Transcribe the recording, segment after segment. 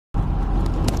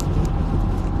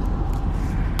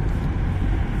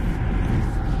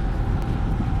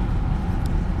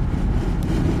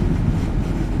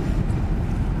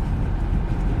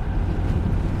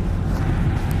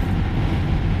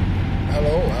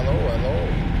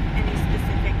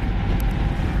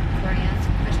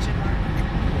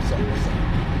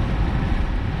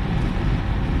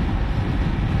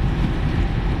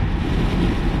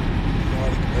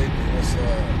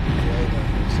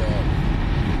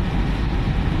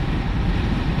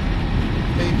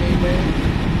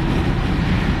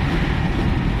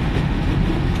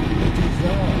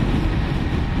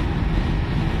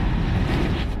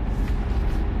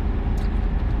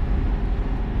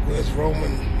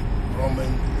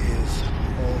Roman is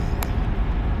home.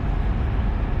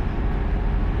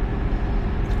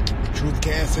 Truth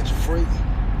can set you free.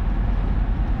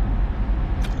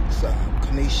 What's up,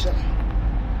 Kanisha?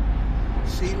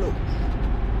 See, look.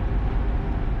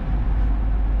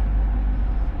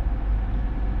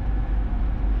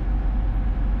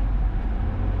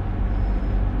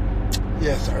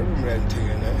 Yes, I remember that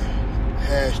internet.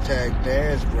 Hashtag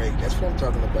dance break. That's what I'm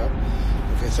talking about.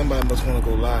 Okay, somebody must want to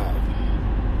go live.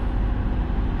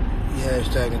 You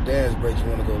hashtagging dance break, you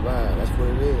want to go live. That's what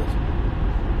it is.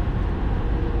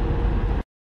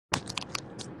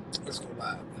 Let's go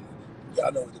live.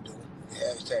 Y'all know what to do.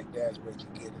 Hashtag dance break, you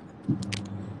get it.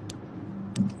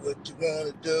 What you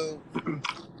want to do?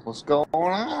 What's going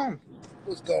on?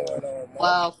 What's going on, man?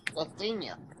 Well, I've seen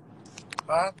you.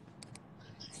 Huh?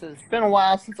 So it's been a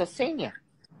while since I've seen you.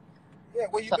 Yeah,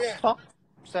 where you So been? I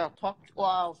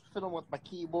was fiddling with my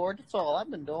keyboard. That's all I've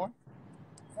been doing.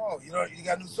 Oh, you got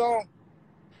a new song?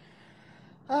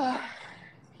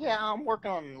 Yeah, I'm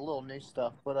working on a little new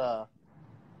stuff, but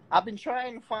I've been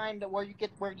trying to find where you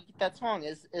get that song.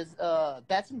 Is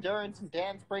That's Endurance and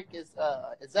Dance Break is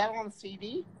that on the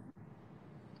CD?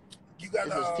 You got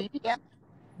Is it a CD? Yeah.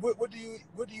 What do you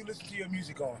listen to your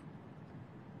music on?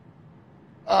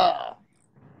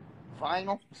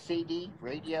 Vinyl, CD,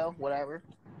 radio, whatever.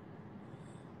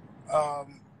 Do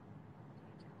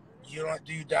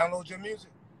you download your music?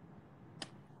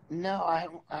 No, I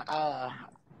don't.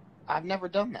 I've never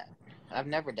done that. I've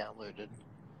never downloaded.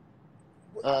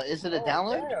 Is it a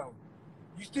download? Damn.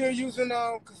 You still using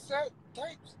cassette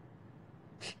tapes?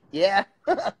 Yeah,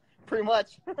 pretty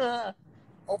much. Oh,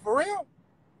 for real?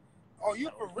 Oh,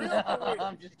 you for real? For real?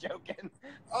 I'm just joking.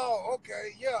 Oh,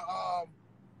 okay. Yeah.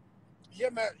 Yeah,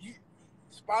 man.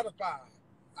 Spotify,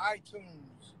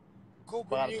 iTunes,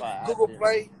 Google Music, Google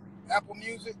Play, Apple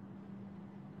Music.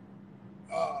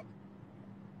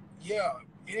 Yeah,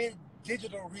 any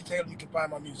digital retailer you can find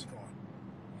my music on.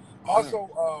 Also,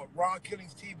 Ron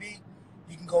Killings TV,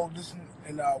 you can go listen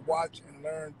and watch and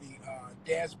learn the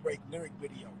dance break lyric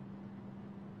video.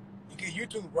 You get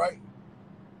YouTube, right?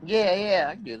 Yeah,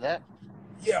 I can do that.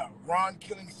 Yeah, Ron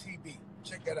Killings TV.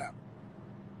 Check that out.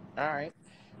 All right.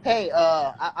 Hey,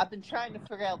 I've been trying to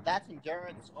figure out That's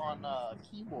Endurance on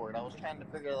keyboard. I was trying to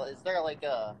figure out, is there like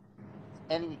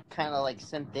any kind of like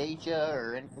Synthesia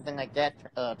or anything like that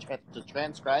to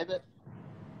transcribe it?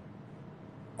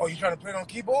 Oh, you trying to play it on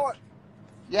keyboard?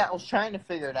 Yeah, I was trying to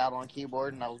figure it out on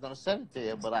keyboard, and I was going to send it to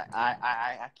you, but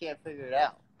I can't figure it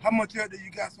out. How much of it do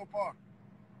you got so far?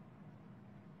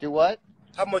 Do what?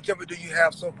 How much of it do you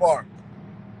have so far?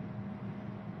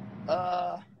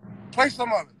 Play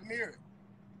some of it. Let me hear it.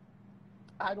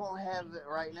 I don't have it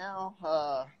right now.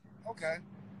 Okay.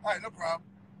 All right, no problem.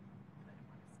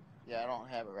 Yeah, I don't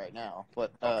have it right now,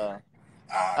 but I'm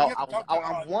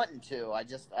wanting to. I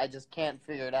just can't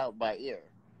figure it out by ear.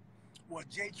 Well,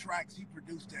 J Tracks, he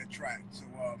produced that track, so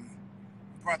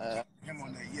probably him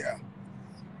on there. Yeah.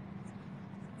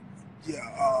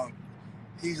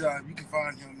 He's you can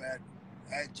find him at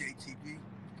JTV.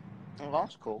 Oh,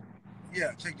 that's cool.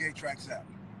 Yeah, check J Tracks out.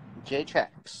 J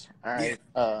Tracks. All right.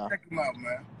 Yeah, check him out,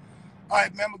 man. All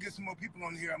right, man. I'm gonna get some more people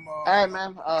on here. All right,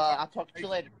 man. I'll talk to you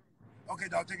later. Okay,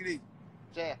 dog. Take it easy.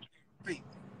 Yeah. Peace.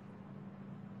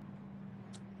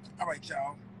 All right,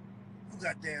 y'all. Who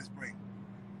got dance break?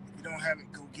 If you don't have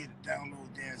it, go get it.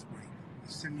 Download dance break.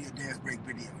 Send me a dance break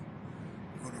video.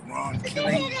 Go to Ron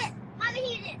Killings.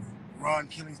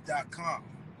 RonKillings.com.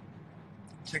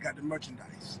 Check out the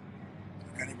merchandise.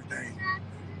 I got everything.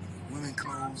 Women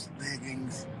clothes,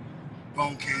 leggings,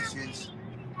 phone cases,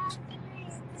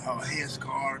 hair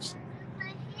scarves,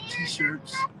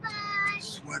 t-shirts,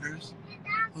 sweaters,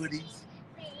 hoodies.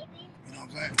 You know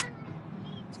what I'm saying?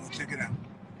 So check it out.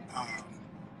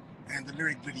 And the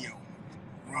lyric video,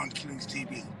 Ron Killings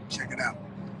TV. Check it out.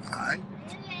 All right?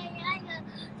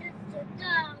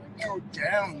 Go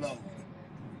download.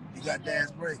 You got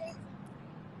dance break. All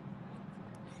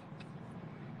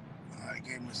right,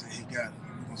 Gamer said he got it.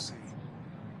 We're going to see.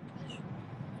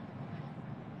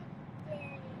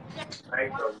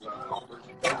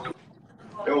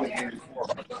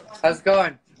 How's it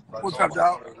going? What's up,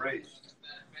 dog?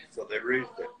 So they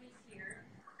raised it.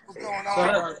 What's going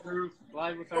on?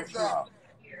 Live with What's up?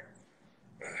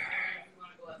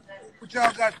 What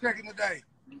y'all got checking today?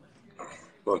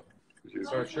 Look.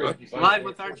 Live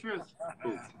with our truth.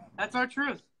 That's our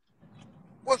truth.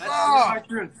 What's That's up? our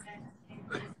truth.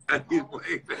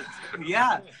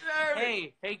 Yeah.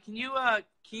 Hey, can you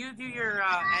do your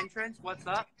entrance? What's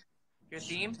up? Your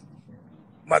theme?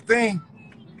 My theme?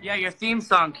 Yeah, your theme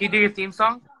song. Can you do your theme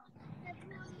song?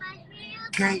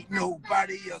 Can't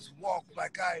nobody else walk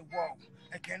like I walk.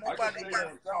 And can't nobody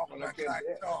else talk like I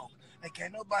talk. And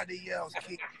can't nobody else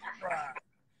keep pride.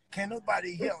 Can't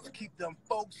nobody else keep them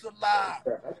folks alive.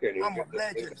 I'm a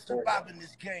legend surviving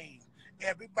this game.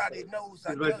 Everybody knows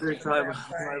I just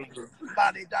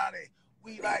body dotty.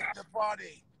 We like to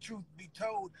party. Truth be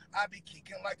told, I be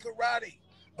kicking like karate.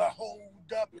 But hold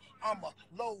up, I'ma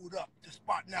load up. The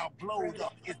spot now blowed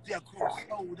up. It's their crew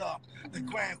sold up. The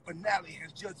grand finale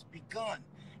has just begun.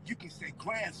 You can say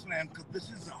grand slam because this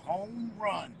is a home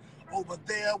run. Over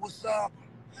there, what's up?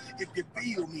 If you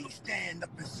feel me, stand up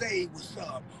and say what's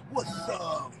up. What's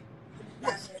up?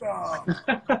 What's up?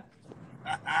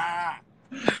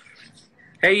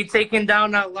 Hey, you taking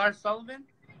down Lars Sullivan?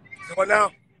 So what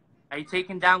now? Are you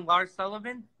taking down Lars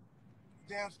Sullivan?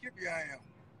 Damn skippy I am.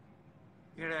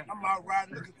 You're I'm out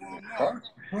riding looking for him now.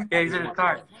 Yeah, he's in the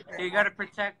car. Hey, you gotta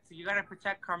protect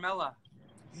Carmella.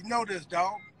 You know this,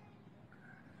 dog.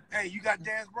 Hey, you got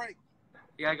dance break?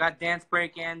 Yeah, I got Dance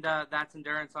Break and That's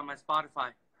Endurance on my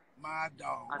Spotify. My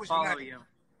dog. I What's follow your name? you.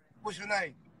 What's your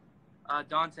name?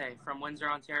 Dante from Windsor,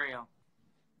 Ontario.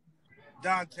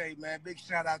 Dante, man. Big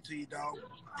shout out to you, dog.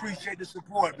 Appreciate the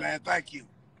support, man. Thank you.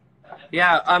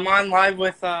 Yeah, I'm on live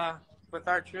with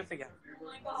R-Truth again.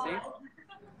 See?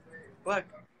 Look.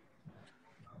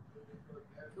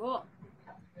 Cool.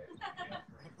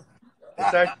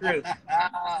 It's R-Truth.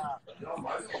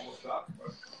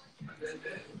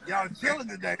 Y'all chilling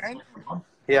today, ain't you?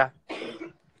 Yeah.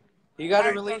 You gotta All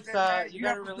right, release Dante, man, you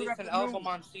gotta have a good release an afternoon. album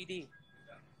on CD.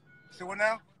 So what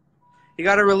now? You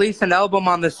gotta release an album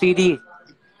on the CD.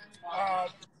 I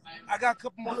got a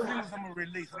couple more singles I'm gonna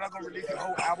release. I'm not gonna release the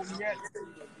whole album yet,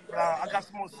 but I got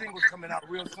some more singles coming out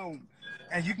real soon.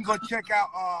 And you can go check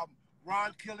out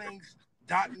Ron Killings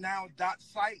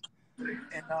 .now.site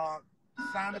and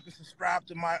sign up and subscribe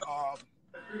to my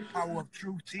Power of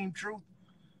Truth, Team Truth.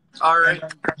 All right.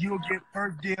 And you'll get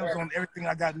first dibs on everything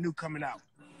I got new coming out.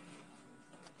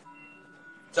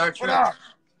 It's our What truth. up?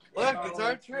 Look, it's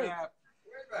our truth.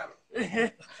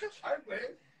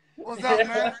 What's up,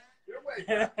 man?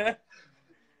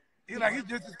 He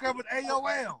just discovered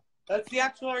AOL. That's the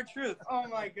actual our truth. Oh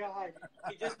my god.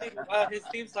 He just did his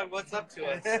theme song, What's Up to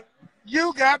Us.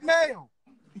 You got mail.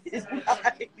 I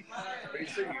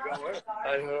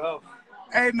don't know.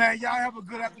 Hey, man, y'all have a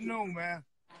good afternoon, man.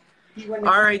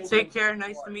 All right, take care.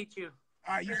 Nice to meet you.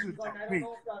 All right, you too. Peace.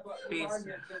 Peace.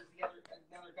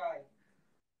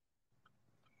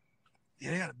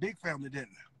 Yeah, they had a big family,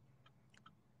 didn't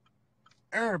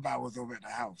they? Everybody was over at the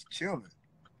house chilling.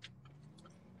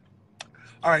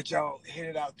 All right, y'all,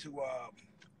 headed out to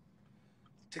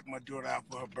take my daughter out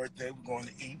for her birthday. We're going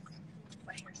to eat.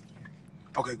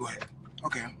 Okay, go ahead.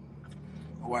 Okay.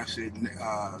 My wife said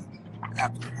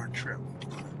after her trip.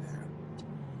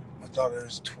 My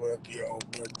daughter's 12-year-old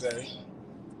birthday.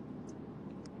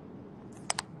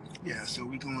 Yeah, so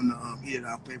we're going to eat at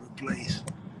our favorite place.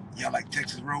 Y'all like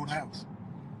Texas Roadhouse?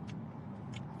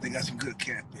 They got some good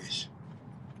catfish.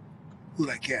 Who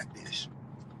like catfish?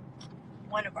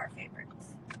 One of our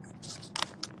favorites.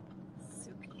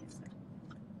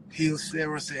 Hill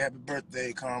Sarah said happy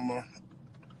birthday, Karma.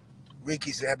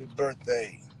 Ricky said happy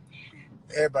birthday.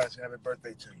 Everybody said happy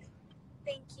birthday to you.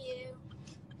 Thank you.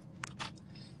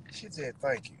 She said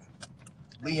thank you.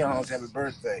 Leon's happy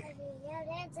birthday.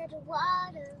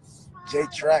 Jay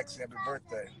Trax happy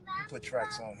birthday. You put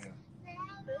Trax on here.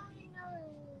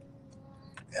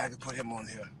 Yeah, I can put him on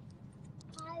here.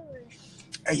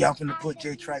 Hey, y'all finna put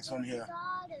Jay Trax on here.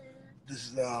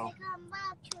 This is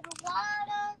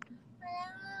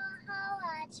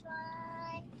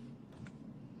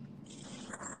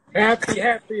Happy birthday.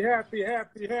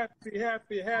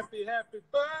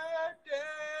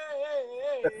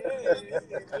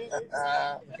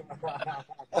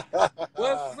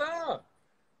 What's up?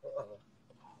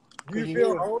 You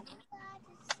feel old?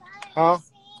 Huh?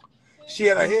 She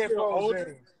had her Do you feel headphones older?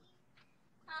 in.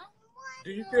 Do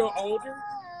you feel older?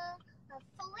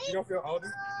 You don't feel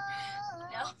older?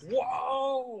 No.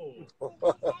 Whoa!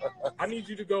 I need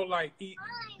you to go eat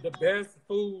the best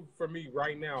food for me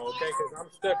right now, okay? Because I'm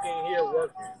stuck in here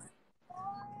working.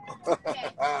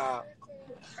 All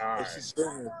right. She's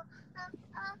singing.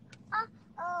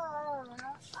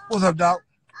 What's up, Doc?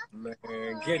 Man,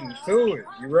 getting to it.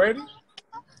 You ready?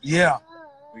 Yeah,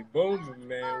 We booming,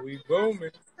 man. We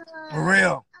booming. for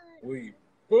real. We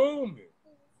booming.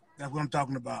 That's what I'm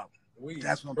talking about.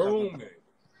 That's what I'm talking about. Booming.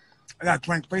 I gotta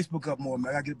crank Facebook up more,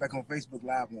 man. I gotta get back on Facebook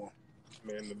Live more.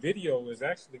 Man, the video is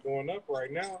actually going up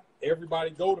right now.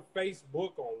 Everybody go to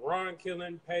Facebook on Ron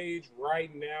Killing page right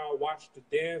now. Watch the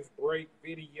dance break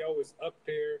video. It's up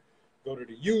there. Go to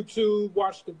the YouTube.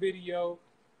 Watch the video.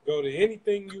 Go to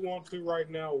anything you want to right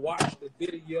now. Watch the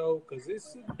video because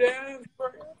it's a dance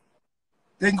break.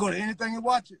 They can go to anything and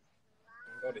watch it.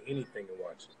 Go to anything and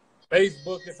watch it.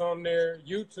 Facebook is on there.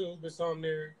 YouTube is on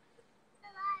there.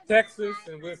 Text us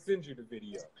and we'll send you the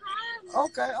video.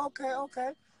 Okay.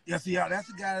 Yeah, see, that's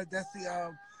the guy. That's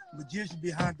the magician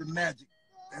behind the magic.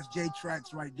 That's J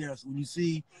Trax right there. So when you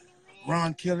see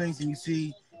Ron Killings and you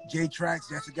see J Trax,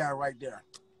 that's the guy right there.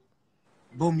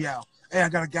 Boom, yow. Hey, I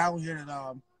got a guy on here that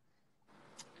I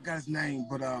got his name,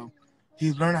 but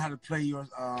he's learning how to play your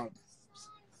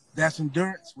that's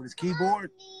endurance with his keyboard.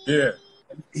 Yeah.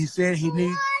 He said he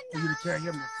needs for you to tell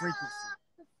him the frequency.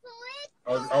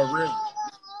 Oh really?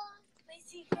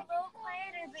 Lacey, go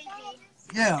quieter, baby.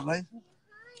 Yeah, like.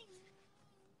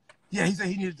 Yeah, he said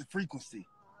he needed the frequency.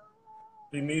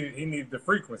 He needed the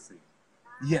frequency.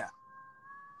 Yeah.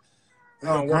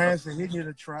 Grant said he needed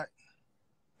a track.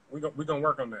 We're gonna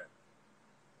work on that.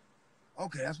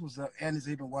 Okay, that's what's up. Andy's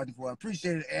been watching for. I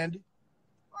appreciate it, Andy.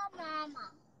 Oh,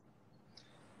 Mama.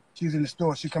 She's in the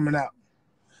store. She's coming out.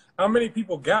 How many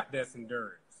people got That's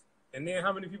Endurance? And then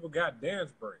how many people got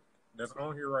Dance Break that's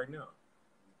on here right now?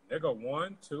 They go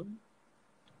 1, 2,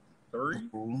 3.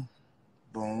 Boom.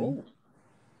 Ooh.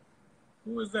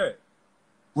 Who is that?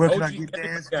 Where can OG I get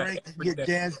Dance Break? You can get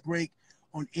Dance Break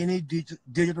on any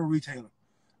digital retailer.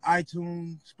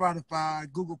 iTunes,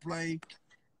 Spotify, Google Play,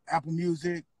 Apple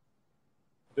Music.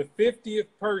 The 50th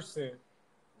person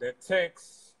that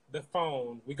texts the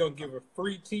phone, we're going to give a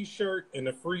free T-shirt and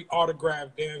a free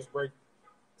autographed Dance Break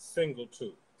single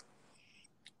too.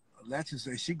 Alexa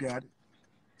says she got it.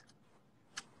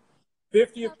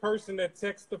 50th person that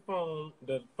texts the phone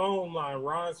line,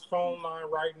 Ron's phone line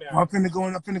right now. I'm finna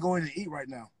go in and eat right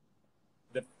now.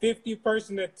 The 50th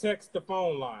person that texts the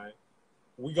phone line,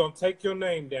 we're going to take your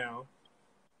name down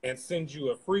and send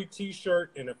you a free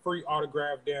T-shirt and a free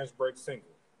autographed Dance Break single.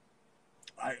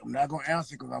 I'm not going to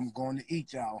answer because I'm going to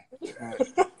eat, y'all.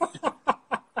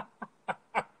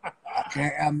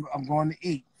 I'm going to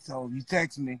eat. So if you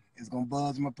text me, it's going to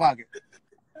buzz in my pocket.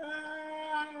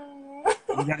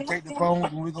 We got to take the phone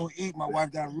when we go eat. My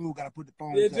wife got a rule, got to put the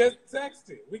phone Yeah, down. just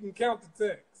text it. We can count the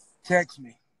text. Text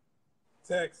me.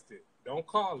 Text it. Don't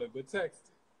call it, but text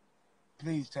it.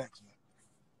 Please text me.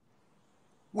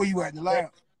 Where you at, in the lab?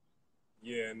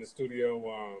 Yeah, in the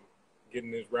studio,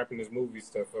 wrapping this movie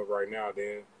stuff up right now.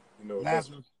 Then, you know,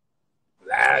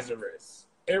 Lazarus.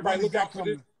 Everybody look out for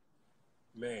this.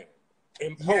 Man,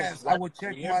 in post. Yes, I will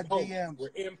check my DMs. We're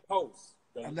in post.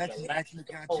 Alexis actually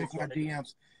can I check my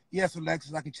DMs? Yes,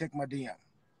 Alexis, I can check my DM.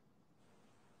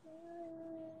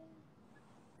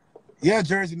 Yeah,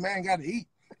 Jersey man, got to eat,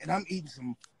 and I'm eating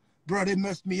some. Bro, they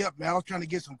messed me up, man. I was trying to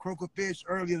get some croaker fish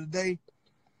earlier today,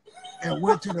 and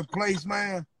went to the place,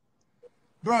 man.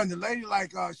 Bro, and the lady,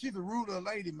 like, she's a ruler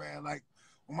lady, man. Like,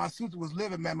 when my sister was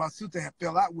living, man, my sister had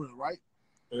fell out with her, right?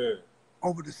 Yeah.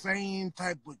 Over the same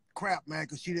type of crap, man,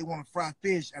 because she didn't want to fry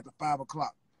fish after 5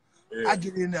 o'clock. Yeah. I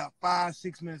get in there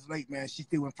 5-6 minutes late, man. She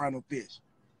still wouldn't fry no fish.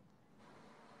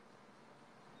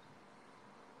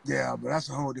 Yeah, but that's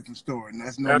a whole different story, and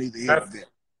that's neither here nor there.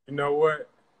 You know what?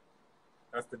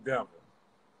 That's the devil.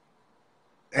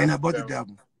 Ain't nothing but the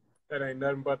devil. That ain't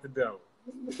nothing but the devil.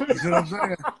 You see what I'm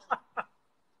saying?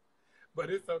 But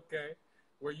it's okay.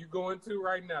 Where you going to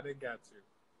right now, they got you.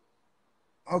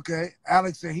 Okay.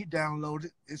 Alex said he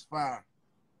downloaded. It's fire.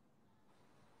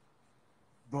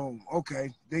 Boom.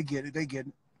 Okay. They get it. They get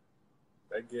it.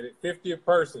 They get it. 50th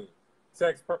person.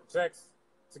 Text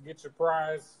to get your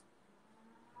prize.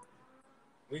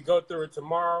 We go through it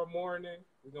tomorrow morning.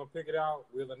 We're going to pick it out.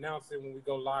 We'll announce it when we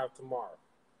go live tomorrow.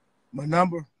 My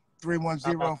number,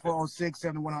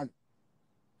 310-406-7100.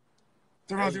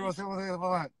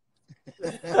 310-406-7100.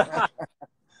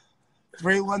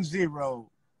 310.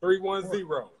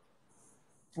 310.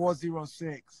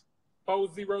 406.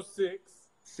 406.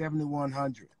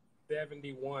 7100.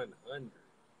 7100.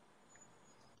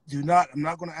 I'm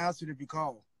not going to answer it if you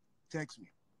call. Text me.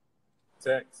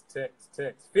 Text.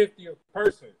 50th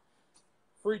person.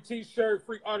 Free T-shirt,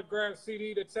 free autograph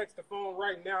CD to text the phone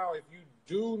right now. If you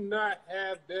do not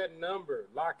have that number,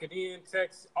 lock it in.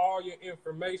 Text all your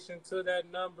information to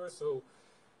that number so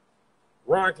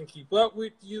Ron can keep up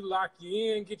with you, lock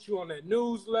you in, get you on that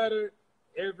newsletter.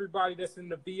 Everybody that's in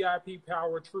the VIP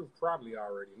Power of Truth probably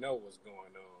already know what's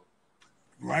going on.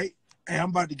 Right? Hey, I'm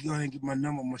about to go ahead and get my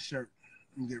number on my shirt.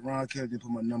 I'm get Ron Kelly to put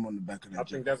my number on the back of that. I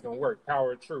think that's gonna work.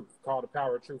 Power of Truth. Call the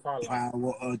Power of Truth hotline.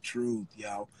 Power of Truth,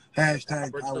 y'all.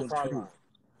 Hashtag Power of Truth.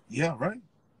 Yeah, right.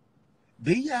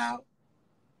 Be out.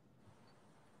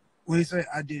 What he say?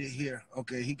 I did it here.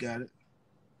 Okay, he got it.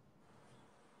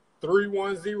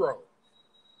 310.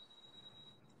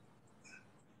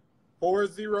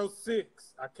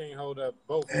 406. I can't hold up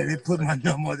both. And they put my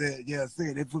number there. Yeah,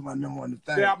 see, they put my number on the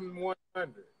thing.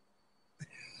 7100.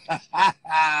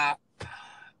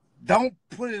 Don't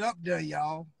put it up there,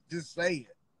 y'all. Just say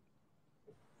it.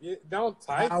 Yeah, don't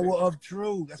type Power it. of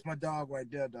True. That's my dog right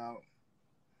there, dog.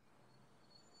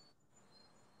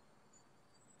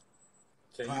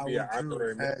 Can Power you be an of True.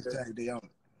 honorary member? Hashtag they on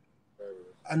it.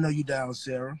 I know you down,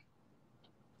 Sarah.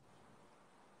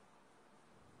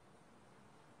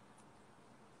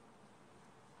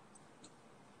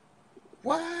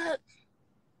 What?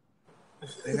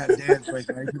 They got dance breaks,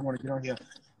 man. If you want to get on here.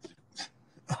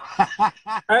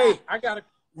 Hey, I got a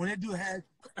When they do has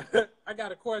I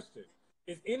got a question.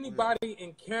 Is anybody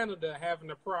in Canada having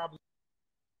a problem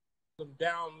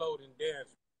downloading Dance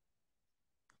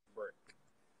Break?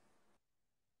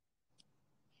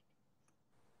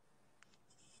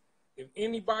 If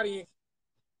anybody in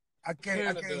I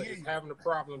Canada can't hear is you. having a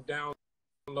problem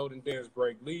downloading Dance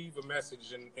Break, leave a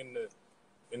message in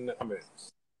the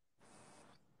comments.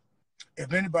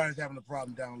 If anybody's having a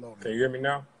problem downloading, Can you hear me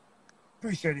now?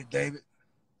 appreciate it, David.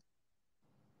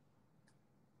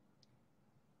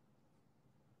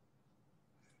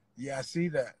 Yeah, I see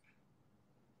that.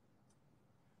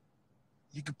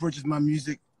 You can purchase my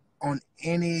music on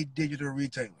any digital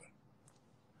retailer.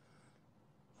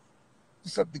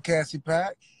 What's up to Cassie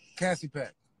Pack? Cassie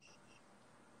Pack.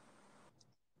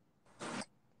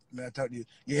 Man, I talk to you.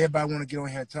 Yeah, everybody want to get on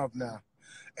here and talk now.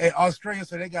 Hey, Australia,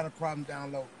 so they got a problem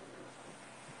downloading.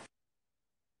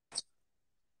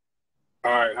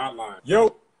 All right, hotline.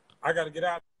 Yo, I got to get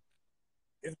out.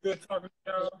 It's good talking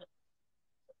to y'all.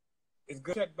 It's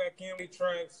good. Check back in with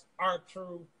tracks.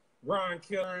 R-True, Ron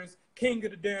Killers, King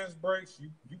of the Dance Breaks.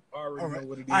 You already know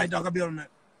what it is. All right, dog, I'll be on that.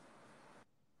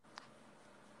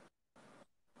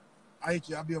 I hate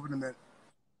you. I'll be over in a minute.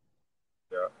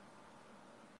 Yeah.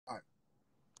 All right.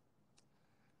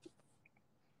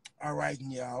 All right,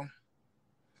 y'all.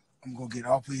 I'm going to get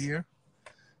off of here.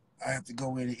 I have to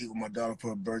go in and eat with my daughter for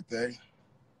her birthday.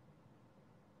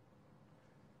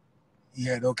 You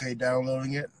had okay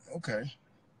downloading it? Okay.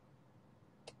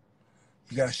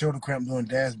 You got a shoulder cramp doing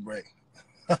dance break.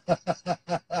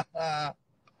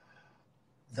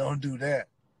 Don't do that.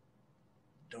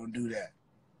 Don't do that.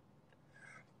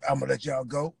 I'm going to let y'all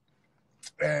go.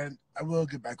 And I will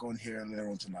get back on here later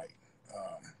on tonight.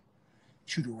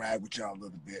 Shoot a rag with y'all a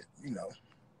little bit, you know.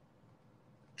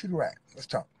 Shoot a rag. Let's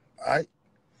talk. All right?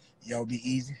 Y'all be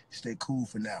easy. Stay cool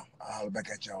for now. I'll holler back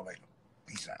at y'all later.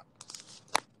 Peace out.